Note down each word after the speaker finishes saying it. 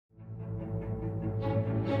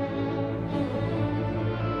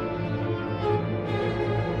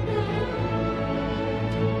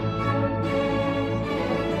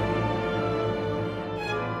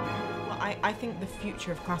I think the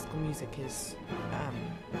future of classical music is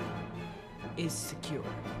secure.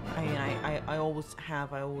 I mean, I always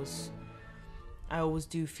have. I always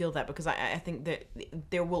do feel that, because I think that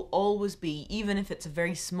there will always be, even if it's a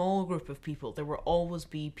very small group of people, there will always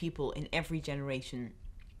be people in every generation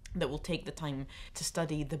that will take the time to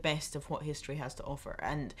study the best of what history has to offer,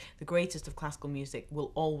 and the greatest of classical music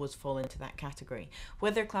will always fall into that category.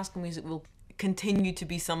 Whether classical music will continue to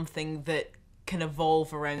be something that can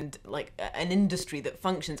evolve around like an industry that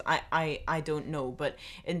functions, I don't know, but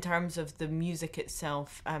in terms of the music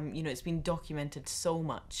itself, you know, it's been documented so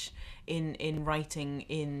much in writing,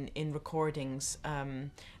 in recordings.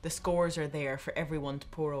 The scores are there for everyone to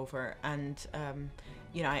pore over, and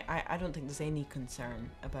you know, I don't think there's any concern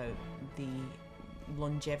about the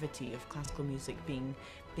longevity of classical music being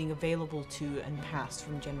available to and passed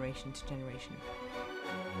from generation to generation.